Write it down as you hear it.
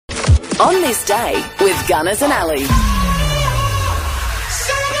On This Day with Gunners and Alley.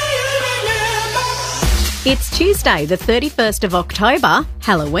 It's Tuesday, the 31st of October,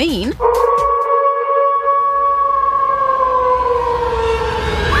 Halloween.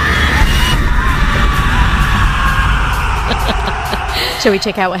 Shall we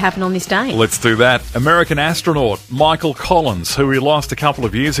check out what happened on this day? Let's do that. American astronaut Michael Collins, who we lost a couple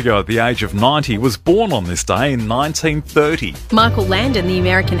of years ago at the age of 90, was born on this day in 1930. Michael Landon, the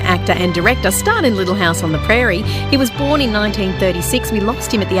American actor and director, starred in Little House on the Prairie. He was born in 1936. We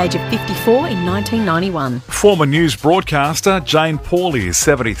lost him at the age of 54 in 1991. Former news broadcaster Jane Pauley is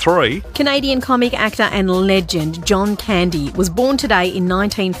 73. Canadian comic actor and legend John Candy was born today in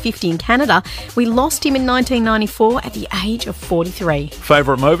 1950 in Canada. We lost him in 1994 at the age of 43.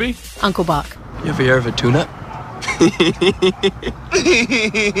 Favourite movie? Uncle Buck. You ever hear of a tune-up?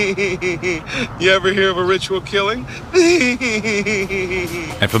 You ever hear of a ritual killing?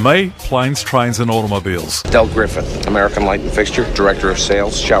 And for me, Planes, Trains and Automobiles. Del Griffin, American Light and Fixture, Director of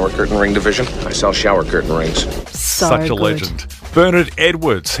Sales, Shower Curtain Ring Division. I sell shower curtain rings. Such a legend. Bernard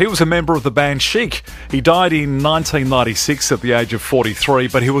Edwards, he was a member of the band Chic. He died in 1996 at the age of 43,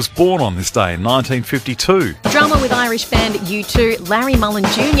 but he was born on this day in 1952. Drummer with Irish band U2, Larry Mullen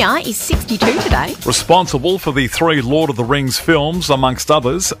Jr. is 62 today. Responsible for the 3 Lord of the Rings films, amongst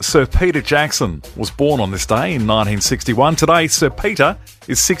others, Sir Peter Jackson was born on this day in 1961. Today, Sir Peter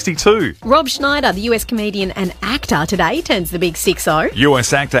is 62. Rob Schneider, the US comedian and actor, today turns the big 60.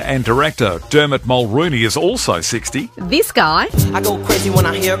 US actor and director Dermot Mulrooney is also 60. This guy... I go crazy when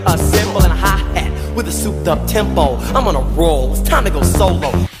I hear a cymbal and a hi-hat with a souped-up tempo. I'm on a roll. It's time to go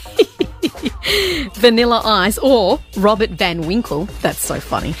solo. Vanilla Ice, or Robert Van Winkle. That's so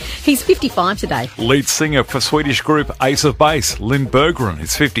funny. He's 55 today. Lead singer for Swedish group Ace of Base, Lynn Berggren,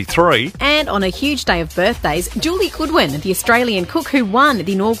 is 53. And on a huge day of birthdays, Julie Goodwin, the Australian cook who won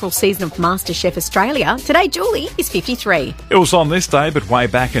the inaugural season of MasterChef Australia. Today, Julie is 53. It was on this day, but way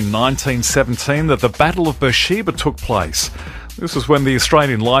back in 1917, that the Battle of Beersheba took place. This was when the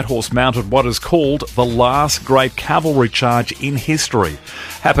Australian Light Horse mounted what is called the last great cavalry charge in history.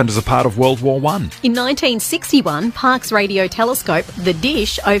 Happened as a part of World War I. In 1961, Parkes Radio Telescope, The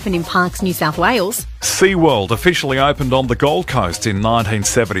Dish, opened in Parkes, New South Wales. SeaWorld officially opened on the Gold Coast in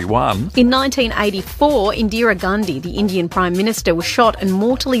 1971. In 1984, Indira Gandhi, the Indian Prime Minister, was shot and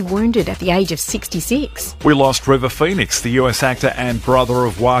mortally wounded at the age of 66. We lost River Phoenix, the US actor and brother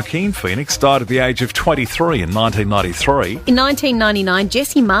of Joaquin Phoenix, died at the age of 23 in 1993. In 1999,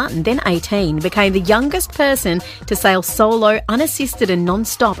 Jesse Martin, then 18, became the youngest person to sail solo, unassisted and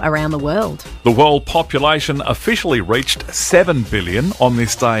non-stop around the world. The world population officially reached 7 billion on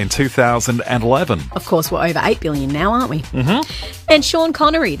this day in 2011. Of course, we're over 8 billion now, aren't we? Mm-hmm. And Sean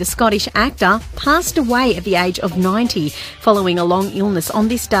Connery, the Scottish actor, passed away at the age of 90 following a long illness on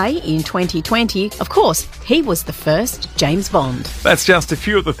this day in 2020. Of course, he was the first James Bond. That's just a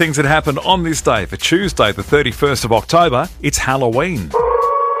few of the things that happened on this day for Tuesday, the 31st of October. It's Halloween.